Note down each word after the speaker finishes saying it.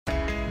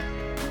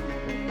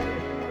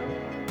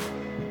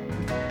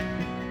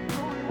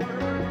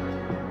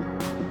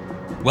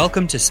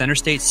Welcome to Center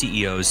State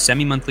CEO's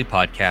semi-monthly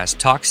podcast,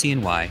 Talk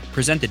CNY,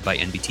 presented by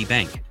NBT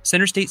Bank.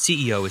 Center State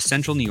CEO is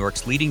Central New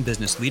York's leading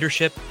business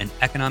leadership and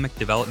economic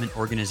development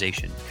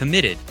organization,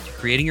 committed to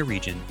creating a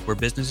region where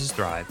businesses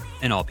thrive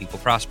and all people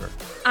prosper.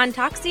 On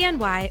Talk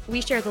CNY, we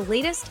share the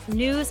latest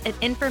news and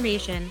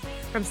information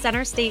from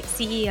Center State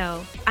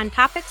CEO on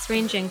topics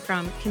ranging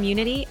from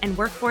community and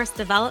workforce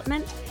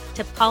development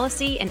to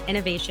policy and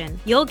innovation.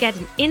 You'll get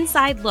an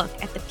inside look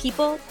at the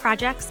people,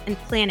 projects, and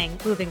planning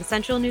moving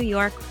Central New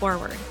York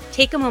forward.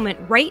 Take a moment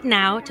right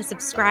now to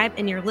subscribe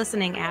in your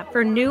listening app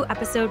for new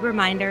episode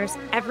reminders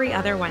every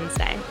other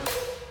Wednesday.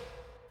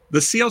 The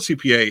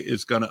CLCPA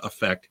is going to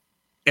affect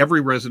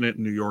every resident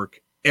in New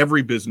York,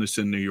 every business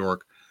in New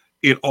York.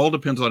 It all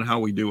depends on how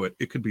we do it.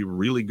 It could be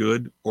really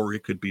good or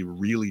it could be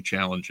really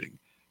challenging.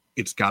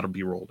 It's got to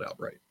be rolled out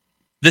right.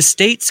 The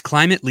state's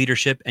Climate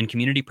Leadership and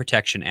Community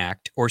Protection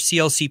Act, or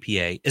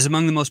CLCPA, is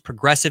among the most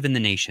progressive in the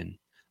nation.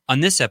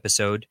 On this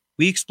episode,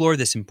 we explore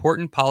this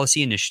important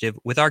policy initiative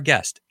with our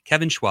guest,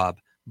 Kevin Schwab,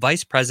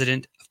 Vice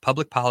President of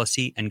Public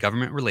Policy and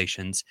Government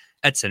Relations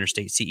at Center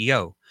State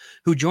CEO,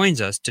 who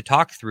joins us to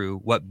talk through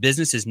what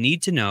businesses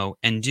need to know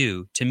and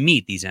do to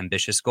meet these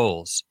ambitious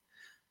goals.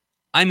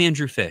 I'm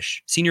Andrew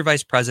Fish, Senior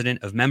Vice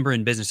President of Member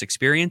and Business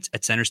Experience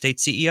at Center State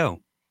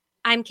CEO.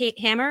 I'm Kate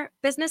Hammer,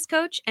 business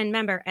coach and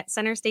member at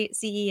Center State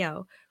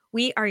CEO.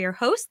 We are your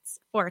hosts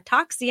for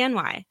Talk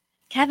CNY.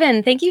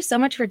 Kevin, thank you so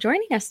much for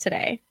joining us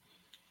today.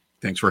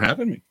 Thanks for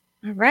having me.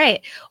 All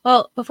right.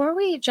 Well, before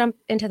we jump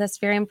into this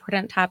very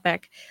important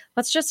topic,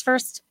 let's just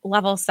first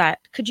level set.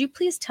 Could you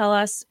please tell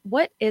us,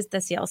 what is the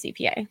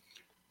CLCPA?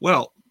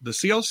 Well, the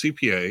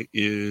CLCPA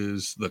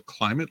is the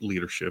Climate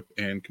Leadership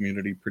and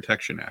Community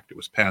Protection Act. It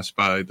was passed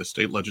by the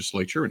state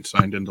legislature and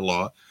signed into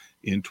law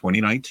in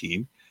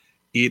 2019.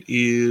 It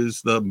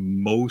is the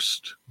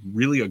most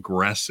really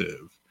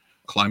aggressive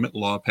climate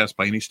law passed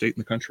by any state in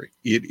the country.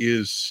 It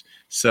is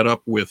set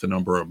up with a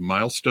number of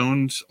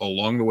milestones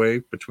along the way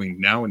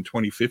between now and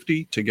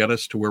 2050 to get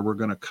us to where we're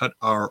going to cut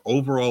our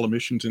overall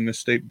emissions in this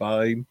state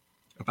by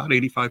about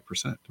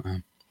 85%.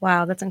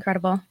 Wow, that's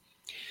incredible.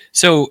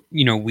 So,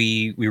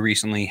 we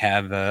recently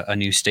have a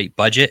new state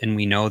budget, and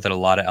we know that a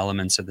lot of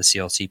elements of the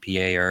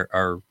CLCPA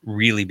are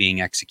really being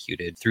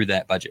executed through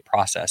that budget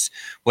process.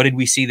 What did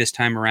we see this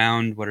time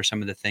around? What are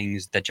some of the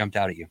things that jumped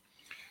out at you?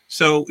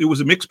 So it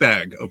was a mixed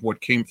bag of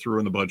what came through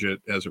in the budget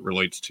as it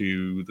relates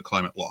to the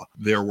climate law.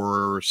 There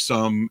were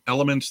some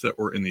elements that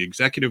were in the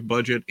executive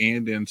budget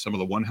and in some of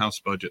the one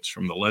house budgets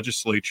from the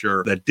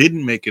legislature that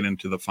didn't make it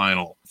into the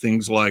final.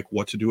 Things like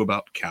what to do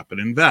about cap and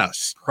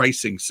invest,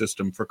 pricing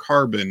system for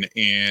carbon,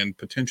 and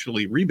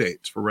potentially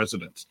rebates for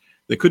residents.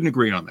 They couldn't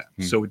agree on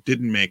that, so it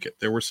didn't make it.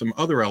 There were some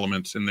other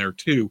elements in there,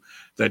 too,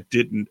 that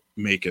didn't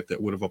make it, that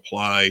would have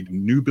applied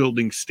new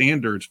building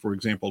standards, for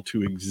example,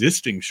 to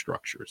existing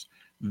structures.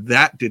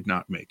 That did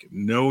not make it.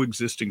 No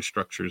existing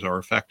structures are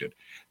affected.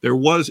 There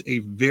was a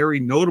very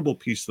notable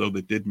piece, though,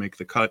 that did make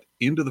the cut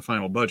into the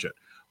final budget,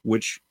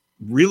 which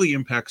really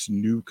impacts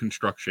new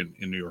construction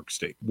in New York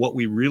State. What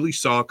we really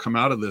saw come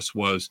out of this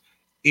was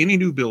any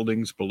new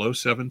buildings below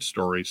 7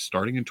 stories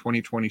starting in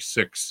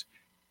 2026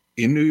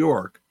 in New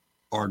York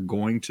are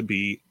going to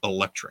be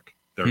electric.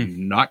 They're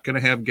not going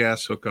to have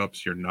gas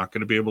hookups. You're not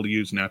going to be able to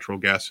use natural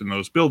gas in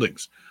those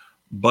buildings.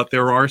 But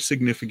there are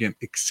significant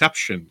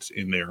exceptions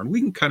in there. And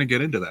we can kind of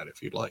get into that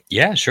if you'd like.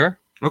 Yeah, sure.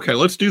 Okay,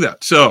 let's do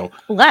that. So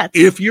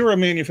if you're a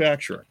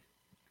manufacturer,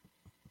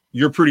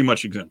 you're pretty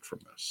much exempt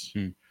from this.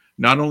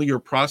 Not only your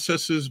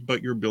processes,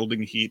 but your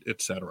building heat,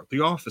 et cetera.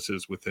 The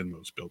offices within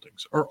those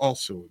buildings are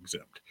also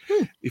exempt.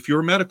 If you're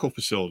a medical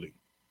facility,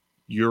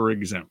 you're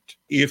exempt.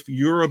 If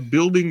you're a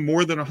building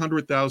more than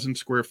 100,000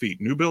 square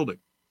feet, new building,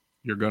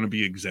 you're going to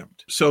be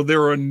exempt. So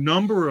there are a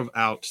number of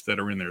outs that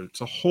are in there.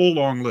 It's a whole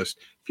long list.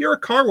 If you're a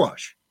car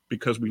wash,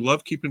 because we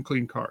love keeping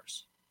clean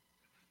cars,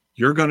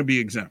 you're going to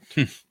be exempt.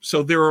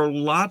 So there are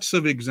lots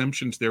of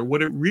exemptions there.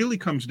 What it really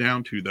comes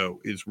down to,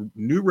 though, is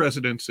new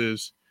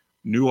residences,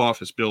 new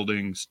office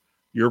buildings.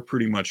 You're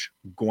pretty much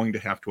going to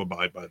have to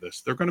abide by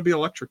this. They're going to be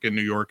electric in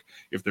New York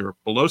if they're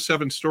below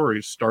 7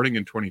 stories starting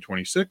in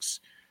 2026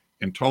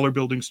 and taller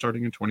buildings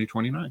starting in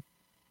 2029.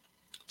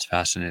 It's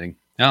fascinating.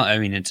 No, I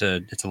mean, it's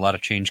a lot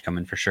of change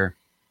coming for sure.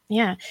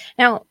 Yeah.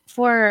 Now,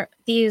 for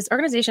these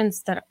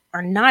organizations that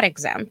are not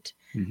exempt,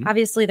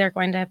 obviously they're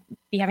going to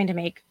be having to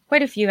make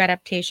quite a few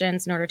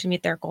adaptations in order to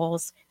meet their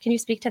goals. Can you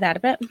speak to that a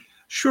bit?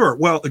 Sure.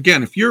 Well,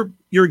 again, if your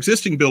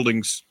existing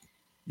buildings,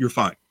 you're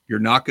fine. You're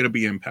not going to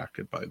be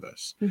impacted by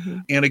this.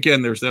 And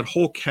again, there's that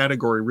whole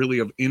category really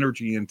of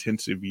energy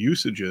intensive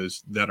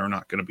usages that are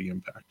not going to be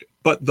impacted.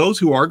 But those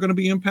who are going to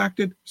be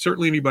impacted,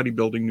 certainly anybody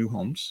building new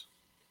homes.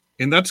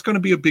 And that's going to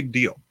be a big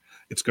deal.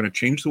 It's going to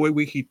change the way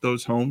we heat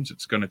those homes.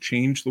 It's going to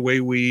change the way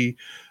we,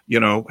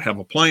 have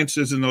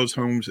appliances in those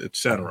homes, et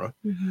cetera.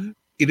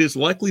 It is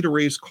likely to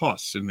raise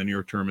costs in the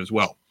near term as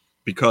well,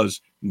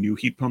 because new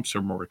heat pumps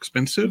are more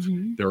expensive.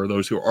 There are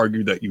those who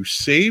argue that you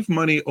save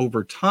money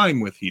over time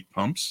with heat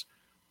pumps.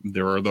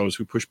 There are those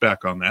who push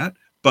back on that.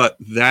 But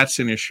that's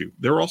an issue.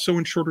 They're also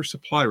in shorter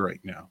supply right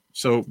now.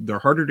 So they're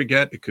harder to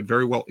get. It could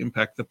very well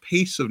impact the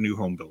pace of new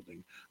home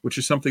building, which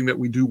is something that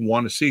we do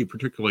want to see,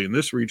 particularly in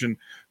this region,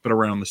 but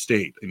around the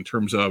state in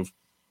terms of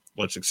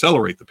let's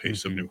accelerate the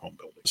pace of new home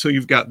building. So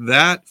you've got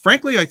that.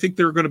 Frankly, I think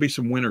there are going to be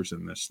some winners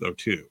in this, though,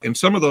 too. And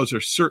some of those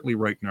are certainly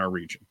right in our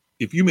region.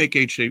 If you make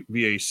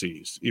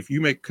HVACs, if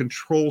you make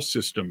control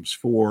systems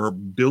for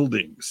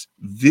buildings,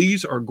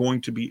 these are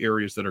going to be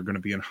areas that are going to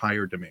be in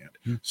higher demand.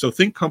 So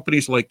think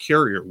companies like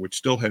Carrier, which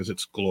still has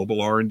its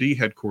global R&D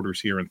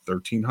headquarters here and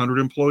 1,300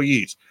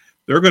 employees.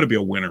 They're going to be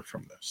a winner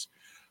from this.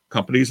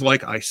 Companies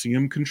like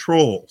ICM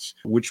Controls,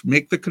 which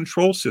make the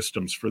control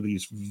systems for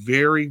these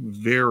very,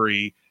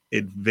 very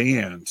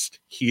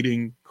advanced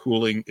heating,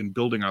 cooling, and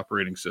building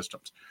operating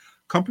systems.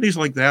 Companies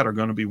like that are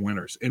going to be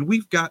winners. And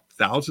we've got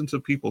thousands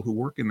of people who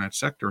work in that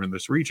sector in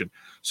this region.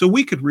 So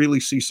we could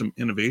really see some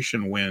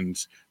innovation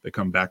wins that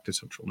come back to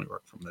Central New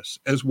York from this,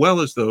 as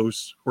well as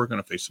those who are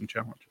going to face some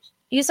challenges.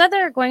 You said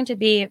there are going to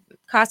be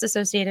costs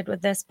associated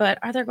with this, but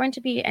are there going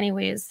to be any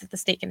ways that the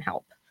state can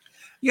help?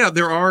 Yeah,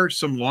 there are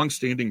some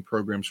longstanding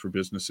programs for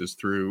businesses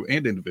through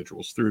and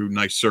individuals through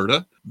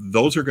NYSERDA.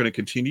 Those are going to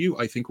continue.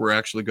 I think we're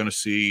actually going to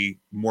see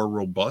more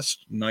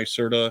robust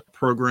NYSERDA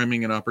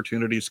programming and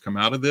opportunities come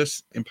out of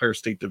this. Empire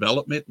State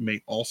Development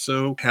may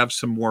also have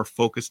some more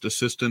focused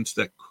assistance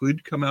that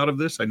could come out of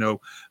this. I know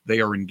they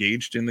are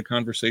engaged in the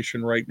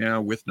conversation right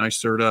now with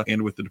NYSERDA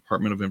and with the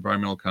Department of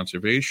Environmental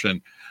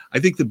Conservation. I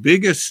think the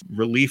biggest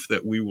relief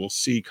that we will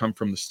see come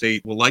from the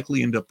state will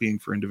likely end up being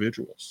for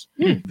individuals.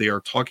 They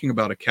are talking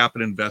about a cap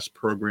and invest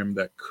program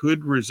that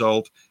could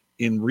result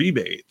in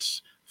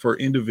rebates for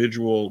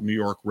individual New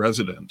York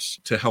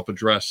residents to help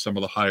address some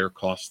of the higher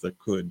costs that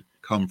could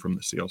come from the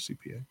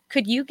CLCPA.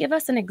 Could you give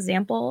us an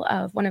example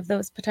of one of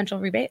those potential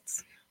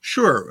rebates?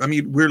 Sure. I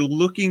mean, we're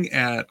looking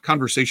at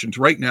conversations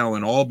right now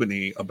in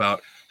Albany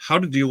about how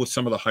to deal with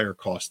some of the higher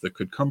costs that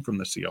could come from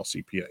the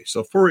CLCPA.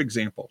 So, for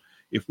example,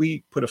 if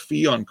we put a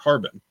fee on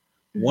carbon,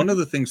 one of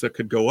the things that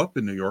could go up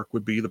in New York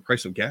would be the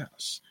price of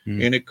gas.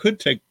 And it could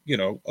take,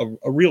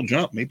 a real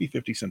jump, maybe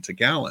 50 cents a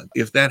gallon.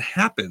 If that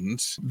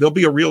happens, there'll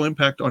be a real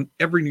impact on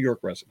every New York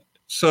resident.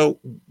 So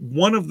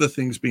one of the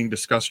things being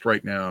discussed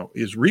right now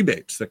is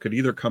rebates that could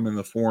either come in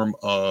the form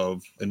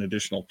of an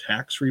additional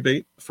tax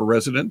rebate for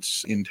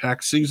residents in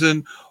tax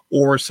season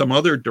or some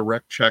other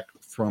direct check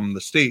from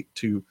the state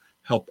to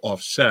help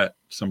offset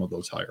some of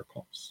those higher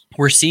costs.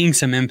 We're seeing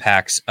some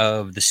impacts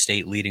of the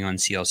state leading on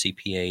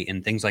CLCPA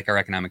in things like our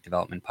economic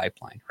development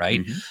pipeline,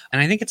 right?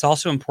 And I think it's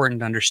also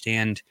important to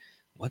understand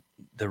what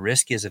the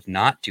risk is of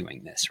not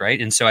doing this, right?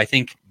 And so I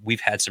think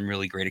we've had some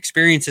really great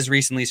experiences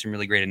recently, some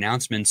really great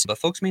announcements, but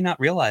folks may not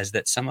realize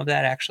that some of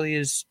that actually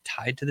is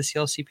tied to the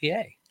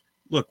CLCPA.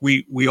 Look,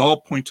 we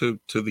all point to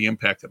the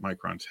impact that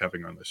Micron's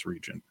having on this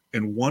region.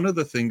 And one of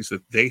the things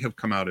that they have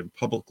come out and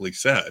publicly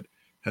said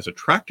has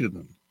attracted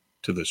them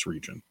to this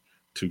region,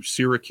 to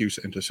Syracuse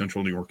and to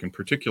Central New York in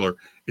particular,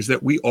 is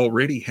that we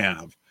already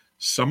have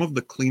some of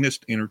the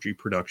cleanest energy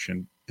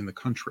production in the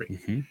country,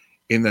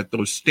 and that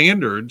those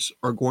standards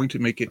are going to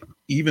make it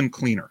even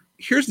cleaner.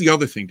 Here's the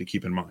other thing to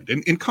keep in mind,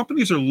 and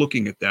companies are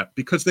looking at that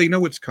because they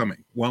know it's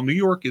coming. While New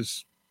York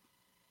is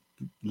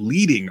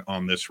leading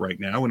on this right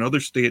now, and other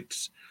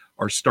states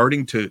are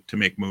starting to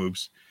make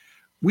moves,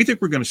 we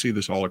think we're going to see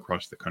this all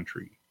across the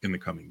country in the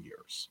coming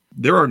years.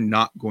 There are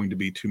not going to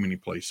be too many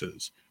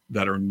places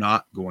that are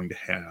not going to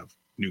have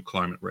new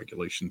climate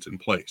regulations in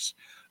place.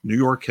 New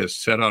York has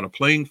set out a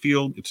playing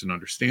field. It's an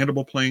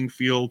understandable playing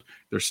field.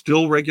 There's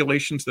still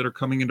regulations that are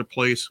coming into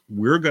place.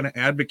 We're going to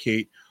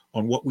advocate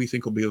on what we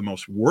think will be the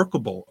most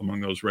workable among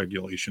those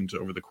regulations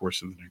over the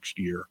course of the next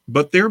year.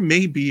 But there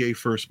may be a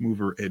first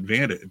mover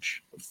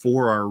advantage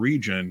for our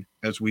region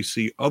as we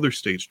see other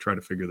states try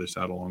to figure this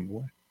out along the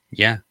way.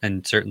 Yeah,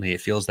 and certainly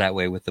it feels that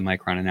way with the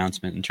Micron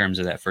announcement in terms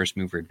of that first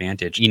mover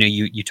advantage.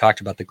 You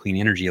talked about the clean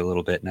energy a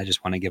little bit, and I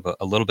just want to give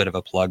a little bit of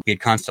a plug. We had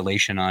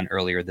Constellation on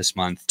earlier this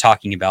month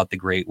talking about the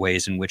great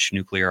ways in which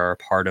nuclear are a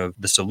part of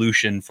the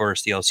solution for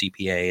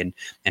CLCPA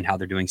and how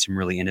they're doing some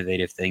really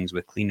innovative things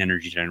with clean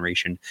energy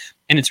generation.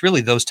 And it's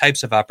really those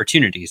types of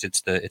opportunities.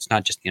 It's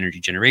not just the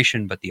energy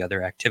generation, but the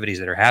other activities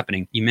that are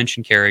happening. You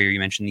mentioned Carrier, you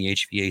mentioned the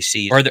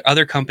HVAC. Are there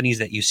other companies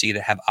that you see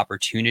that have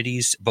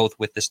opportunities both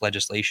with this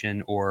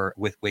legislation or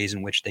with ways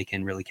in which they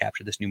can really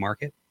capture this new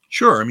market?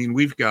 Sure. I mean,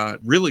 we've got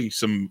really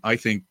some, I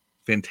think,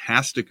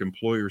 fantastic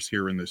employers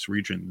here in this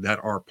region that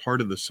are part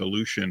of the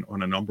solution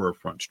on a number of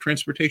fronts,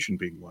 transportation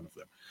being one of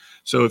them.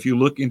 So if you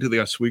look into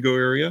the Oswego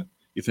area,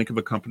 you think of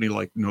a company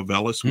like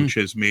Novellus, which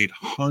has made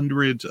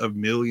hundreds of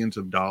millions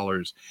of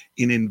dollars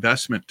in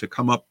investment to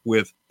come up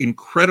with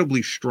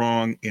incredibly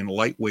strong and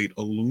lightweight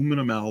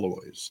aluminum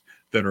alloys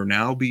that are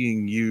now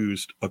being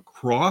used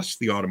across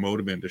the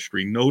automotive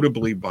industry,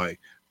 notably by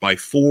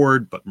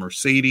Ford, but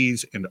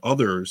Mercedes and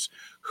others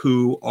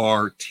who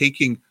are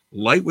taking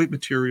lightweight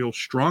materials,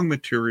 strong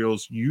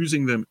materials,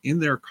 using them in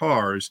their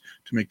cars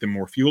to make them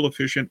more fuel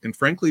efficient and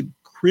frankly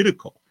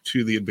critical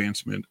to the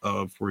advancement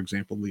of, for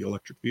example, the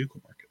electric vehicle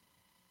market.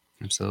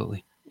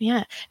 Absolutely.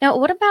 Yeah. Now,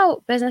 what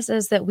about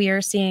businesses that we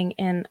are seeing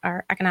in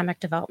our economic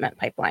development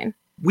pipeline?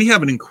 We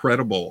have an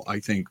incredible, I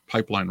think,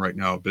 pipeline right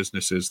now of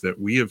businesses that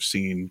we have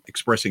seen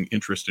expressing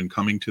interest in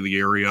coming to the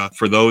area.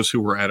 For those who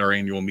were at our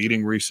annual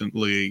meeting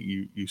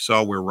recently, you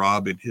saw where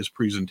Rob in his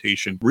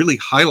presentation really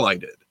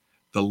highlighted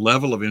the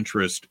level of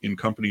interest in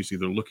companies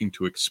either looking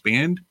to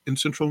expand in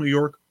Central New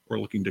York or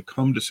looking to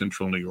come to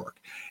Central New York.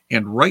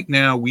 And right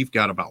now we've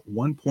got about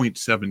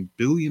 $1.7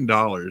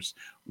 billion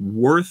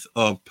worth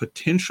of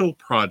potential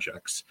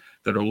projects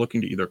that are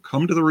looking to either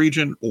come to the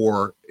region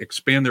or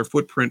expand their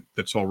footprint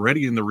that's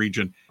already in the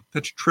region.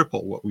 That's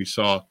triple what we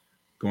saw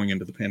going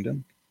into the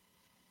pandemic.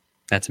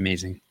 That's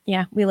amazing.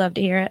 Yeah, we love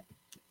to hear it.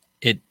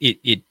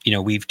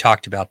 We've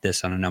talked about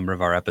this on a number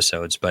of our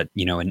episodes, but,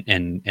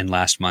 and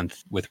last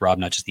month with Rob,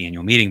 not just the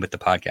annual meeting, but the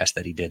podcast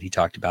that he did, he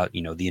talked about,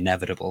 the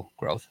inevitable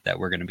growth that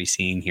we're going to be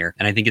seeing here.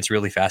 And I think it's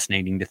really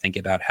fascinating to think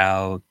about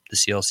how the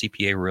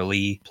CLCPA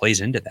really plays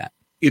into that.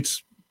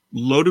 It's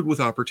loaded with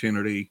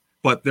opportunity,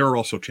 but there are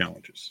also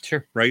challenges.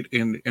 Sure. Right.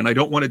 And I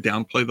don't want to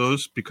downplay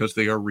those because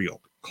they are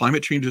real.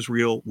 Climate change is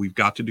real. We've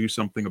got to do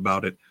something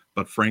about it.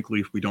 But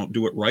frankly, if we don't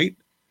do it right,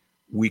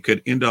 we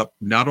could end up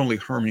not only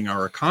harming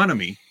our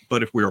economy,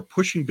 but if we are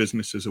pushing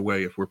businesses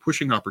away, if we're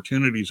pushing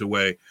opportunities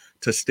away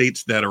to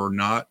states that are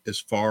not as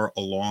far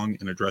along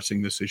in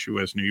addressing this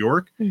issue as New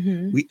York,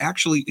 we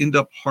actually end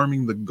up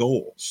harming the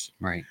goals.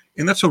 Right.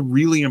 And that's a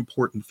really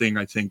important thing,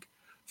 I think,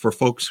 for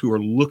folks who are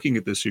looking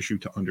at this issue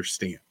to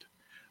understand.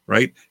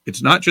 Right.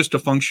 It's not just a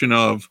function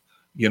of,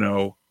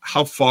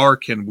 how far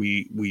can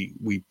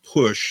we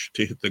push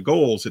to hit the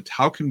goals? It's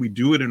how can we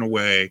do it in a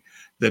way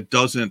that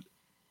doesn't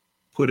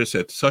put us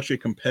at such a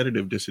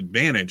competitive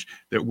disadvantage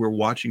that we're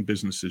watching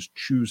businesses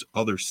choose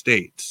other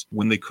states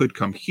when they could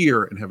come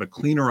here and have a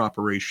cleaner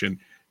operation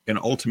and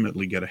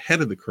ultimately get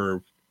ahead of the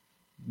curve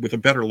with a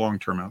better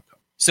long-term outcome.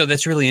 So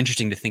that's really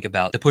interesting to think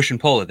about the push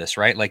and pull of this,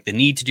 right? Like the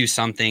need to do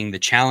something, the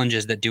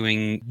challenges that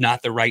doing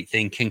not the right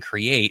thing can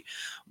create.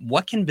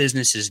 What can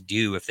businesses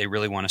do if they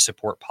really want to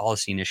support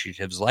policy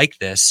initiatives like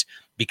this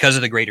because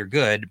of the greater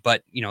good,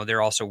 but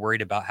they're also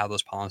worried about how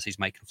those policies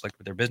might conflict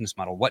with their business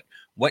model?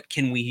 What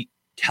can we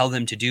tell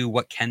them to do?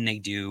 What can they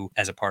do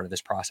as a part of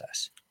this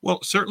process? Well,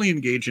 certainly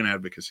engage in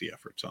advocacy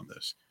efforts on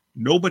this.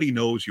 Nobody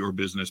knows your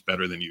business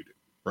better than you do,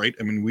 right?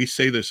 I mean, we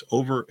say this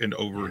over and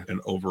over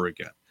and over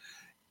again.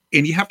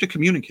 And you have to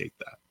communicate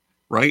that,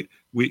 right?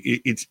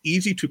 It's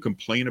easy to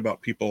complain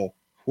about people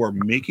who are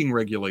making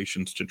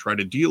regulations to try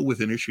to deal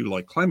with an issue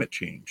like climate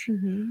change,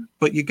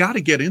 but you got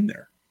to get in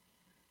there,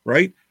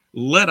 right?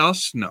 Let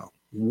us know,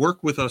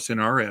 work with us in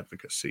our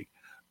advocacy.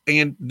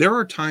 And there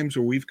are times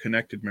where we've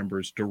connected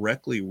members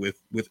directly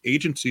with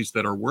agencies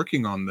that are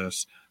working on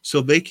this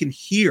so they can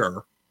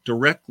hear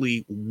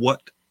directly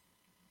what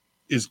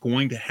is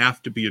going to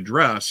have to be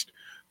addressed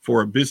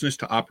for a business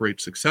to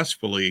operate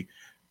successfully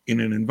in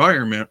an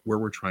environment where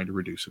we're trying to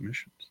reduce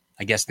emissions.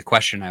 I guess the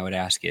question I would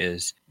ask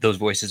is, those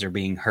voices are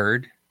being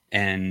heard,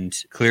 and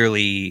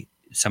clearly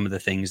some of the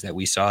things that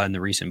we saw in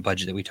the recent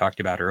budget that we talked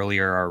about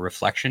earlier are a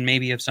reflection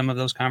maybe of some of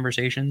those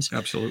conversations.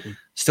 Absolutely.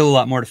 Still a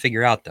lot more to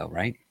figure out though,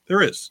 right?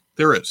 There is.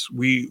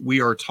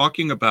 We are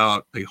talking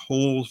about a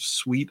whole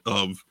suite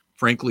of,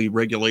 frankly,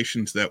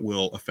 regulations that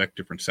will affect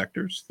different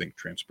sectors. Think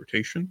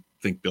transportation,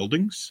 think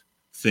buildings,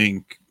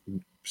 think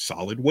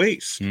solid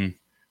waste,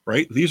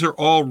 right? These are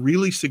all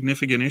really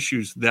significant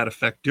issues that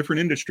affect different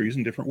industries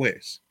in different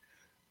ways.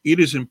 It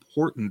is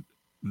important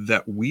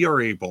that we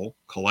are able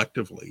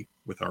collectively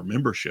with our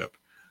membership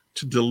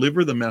to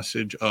deliver the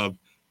message of,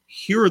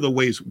 here are the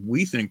ways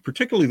we think,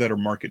 particularly that are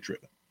market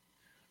driven,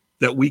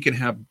 that we can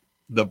have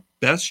the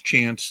best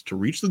chance to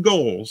reach the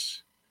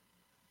goals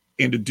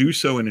and to do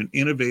so in an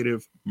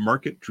innovative,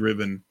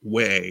 market-driven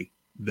way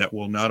that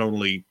will not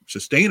only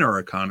sustain our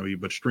economy,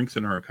 but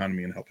strengthen our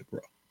economy and help it grow.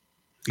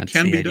 It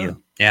can be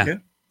done. Yeah.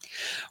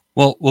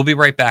 Well, we'll be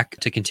right back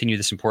to continue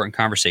this important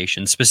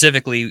conversation.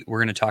 Specifically, we're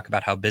going to talk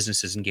about how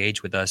businesses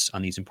engage with us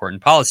on these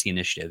important policy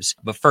initiatives.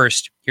 But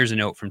first, here's a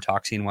note from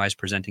CNY's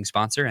presenting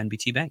sponsor,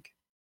 NBT Bank.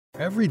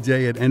 Every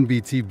day at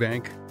NBT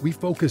Bank, we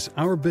focus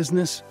our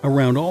business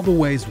around all the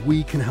ways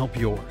we can help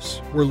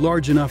yours. We're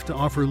large enough to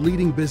offer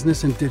leading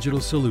business and digital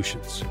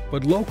solutions,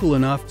 but local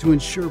enough to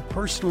ensure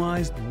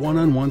personalized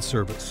one-on-one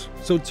service.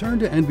 So turn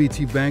to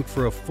NBT Bank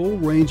for a full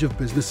range of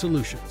business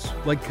solutions,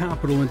 like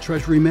capital and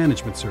treasury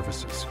management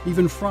services,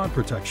 even fraud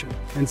protection,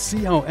 and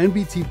see how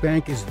NBT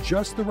Bank is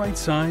just the right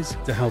size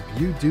to help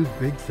you do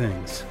big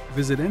things.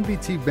 Visit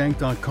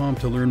nbtbank.com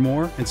to learn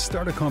more and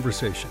start a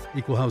conversation.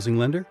 Equal housing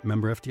lender,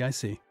 member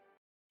FDIC.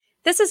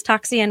 This is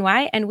Talk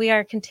CNY, and we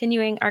are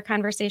continuing our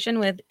conversation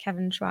with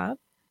Kevin Schwab.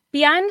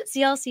 Beyond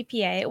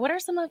CLCPA, what are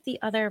some of the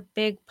other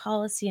big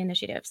policy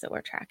initiatives that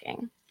we're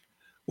tracking?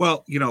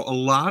 Well, a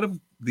lot of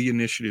the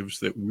initiatives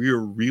that we're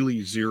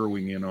really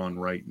zeroing in on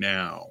right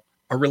now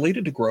are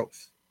related to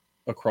growth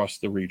across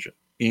the region.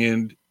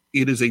 And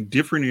it is a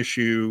different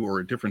issue or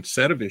a different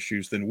set of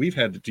issues than we've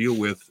had to deal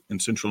with in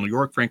Central New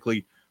York,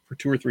 frankly, for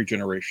 2 or 3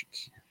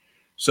 generations.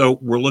 So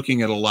we're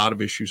looking at a lot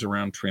of issues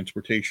around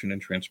transportation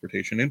and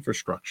transportation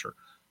infrastructure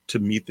to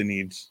meet the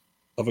needs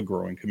of a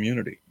growing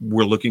community.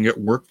 We're looking at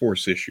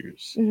workforce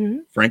issues, Mhm.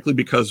 frankly,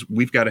 because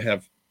we've got to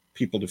have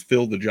people to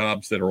fill the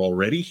jobs that are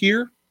already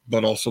here,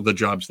 but also the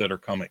jobs that are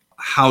coming.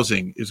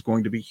 Housing is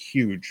going to be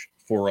huge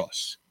for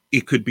us.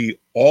 It could be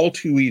all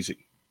too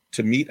easy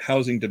to meet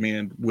housing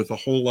demand with a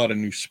whole lot of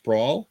new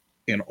sprawl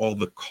and all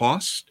the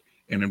cost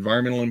and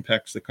environmental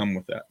impacts that come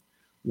with that,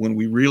 when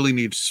we really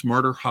need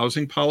smarter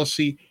housing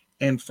policy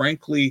and,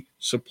 frankly,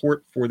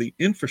 support for the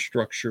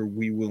infrastructure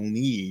we will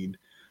need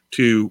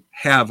to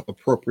have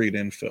appropriate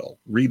infill,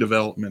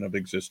 redevelopment of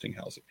existing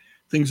housing,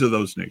 things of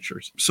those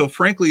natures. So,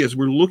 frankly, as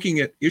we're looking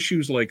at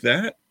issues like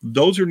that,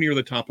 those are near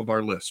the top of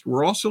our list.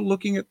 We're also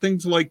looking at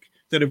things like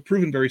that have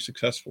proven very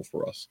successful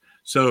for us.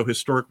 So,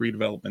 historic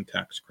redevelopment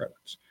tax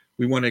credits.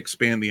 We want to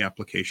expand the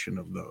application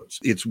of those.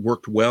 It's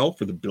worked well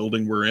for the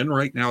building we're in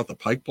right now at the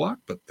Pike Block,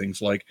 but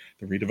things like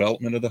the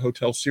redevelopment of the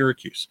Hotel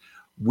Syracuse.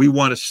 We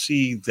want to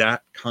see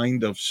that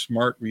kind of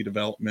smart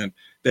redevelopment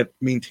that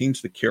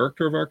maintains the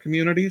character of our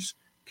communities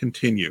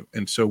continue.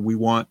 And so we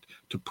want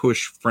to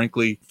push,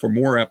 frankly, for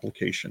more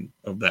application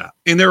of that.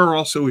 And there are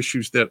also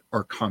issues that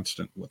are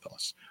constant with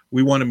us.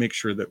 We want to make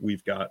sure that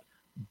we've got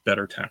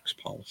better tax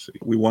policy.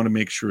 We want to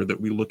make sure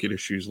that we look at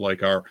issues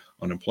like our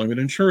unemployment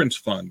insurance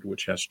fund,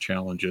 which has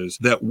challenges,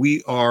 that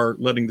we are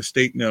letting the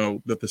state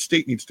know that the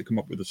state needs to come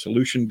up with a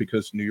solution,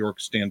 because New York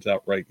stands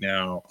out right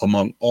now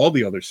among all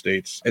the other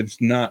states as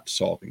not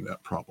solving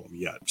that problem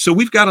yet. So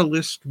we've got a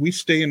list. We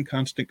stay in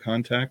constant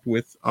contact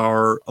with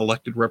our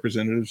elected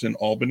representatives in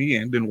Albany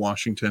and in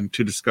Washington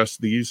to discuss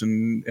these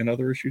and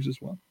other issues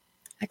as well.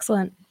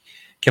 Excellent.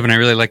 Kevin, I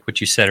really like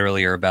what you said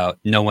earlier about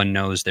no one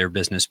knows their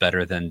business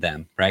better than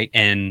them, right?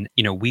 And,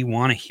 we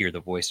want to hear the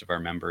voice of our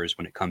members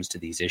when it comes to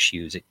these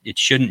issues. It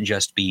shouldn't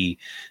just be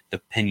the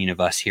opinion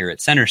of us here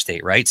at Center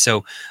State, right?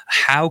 So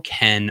how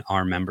can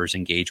our members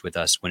engage with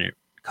us when it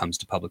comes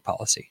to public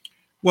policy?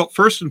 Well,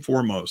 first and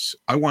foremost,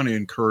 I want to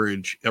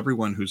encourage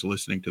everyone who's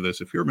listening to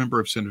this. If you're a member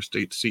of Center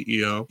State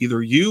CEO,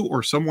 either you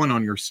or someone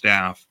on your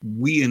staff,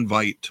 we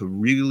invite to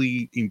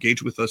really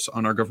engage with us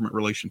on our Government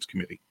Relations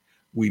Committee.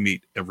 We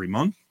meet every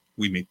month.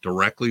 We meet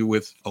directly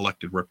with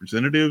elected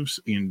representatives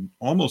in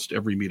almost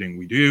every meeting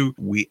we do.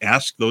 We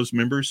ask those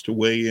members to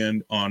weigh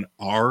in on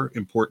our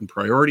important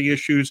priority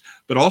issues,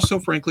 but also,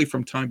 frankly,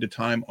 from time to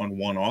time on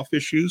one-off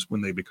issues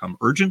when they become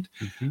urgent.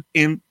 Mm-hmm.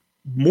 And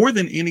more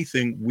than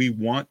anything, we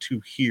want to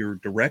hear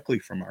directly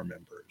from our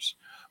members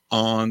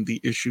on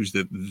the issues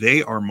that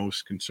they are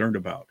most concerned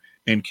about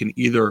and can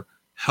either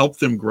help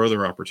them grow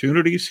their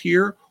opportunities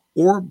here,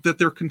 or that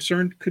they're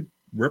concerned could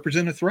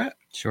represent a threat.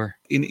 Sure.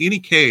 In any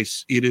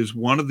case, it is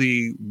one of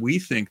we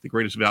think, the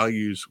greatest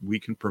values we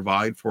can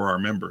provide for our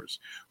members,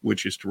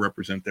 which is to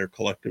represent their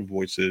collective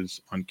voices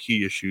on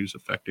key issues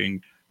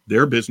affecting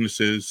their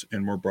businesses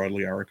and, more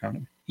broadly, our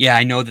economy. Yeah,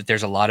 I know that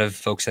there's a lot of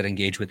folks that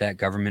engage with that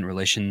Government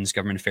Relations,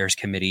 Government Affairs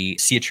Committee,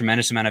 see a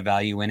tremendous amount of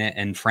value in it.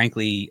 And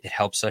frankly, it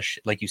helps us,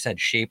 like you said,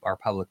 shape our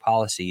public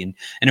policy. And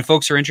if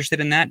folks are interested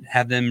in that,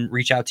 have them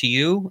reach out to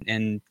you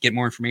and get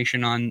more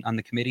information on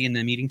the committee and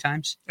the meeting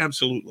times?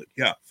 Absolutely.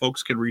 Yeah.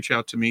 Folks can reach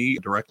out to me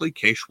directly,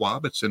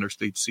 Schwab at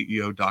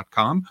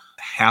CenterStateCEO.com.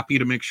 Happy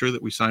to make sure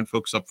that we sign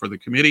folks up for the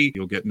committee.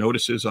 You'll get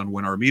notices on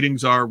when our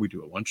meetings are. We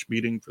do a lunch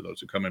meeting for those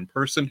who come in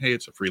person. Hey,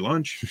 it's a free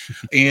lunch.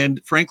 And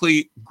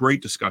frankly,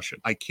 great discussion.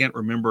 I can't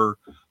remember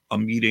a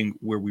meeting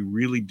where we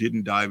really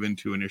didn't dive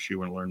into an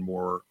issue and learn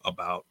more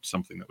about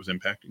something that was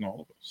impacting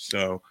all of us.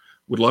 So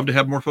would love to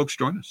have more folks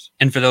join us.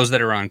 And for those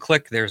that are on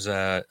Click, there's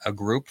a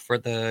group for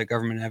the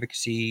Government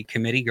Advocacy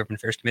Committee, Government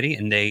Affairs Committee,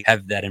 and they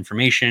have that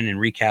information and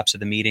recaps of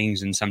the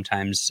meetings and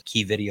sometimes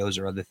key videos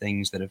or other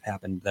things that have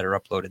happened that are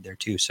uploaded there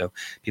too. So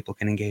people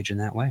can engage in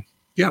that way.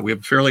 Yeah, we have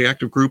a fairly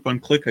active group on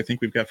Click. I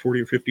think we've got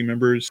 40 or 50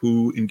 members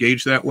who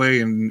engage that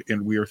way, and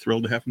we are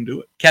thrilled to have them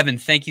do it. Kevin,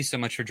 thank you so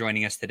much for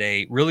joining us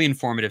today. Really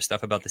informative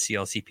stuff about the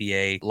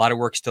CLCPA. A lot of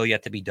work still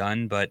yet to be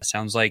done, but it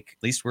sounds like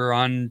at least we're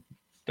on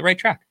the right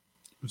track.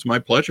 It's my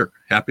pleasure.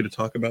 Happy to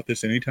talk about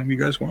this anytime you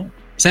guys want.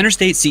 Center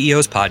State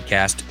CEO's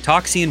podcast,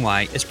 Talk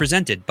CNY, is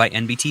presented by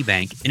NBT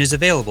Bank and is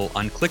available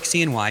on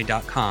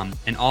clickcny.com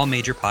and all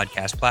major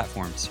podcast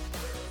platforms.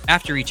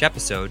 After each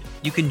episode,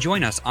 you can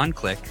join us on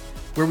Click,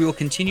 where we will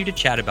continue to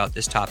chat about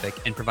this topic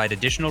and provide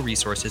additional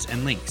resources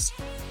and links.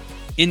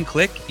 In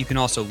Click, you can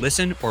also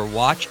listen or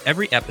watch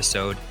every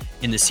episode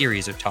in the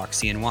series of Talk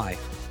CNY.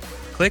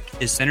 Click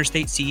is Center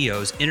State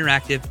CEO's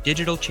interactive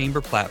digital chamber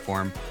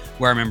platform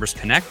where our members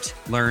connect,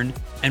 learn,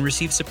 and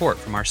receive support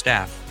from our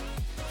staff.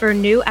 For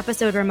new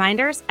episode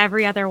reminders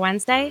every other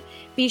Wednesday,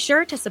 be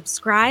sure to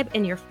subscribe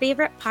in your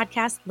favorite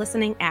podcast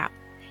listening app.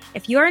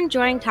 If you're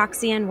enjoying Talk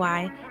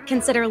CNY,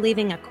 consider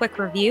leaving a quick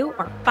review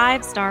or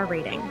 5-star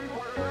rating.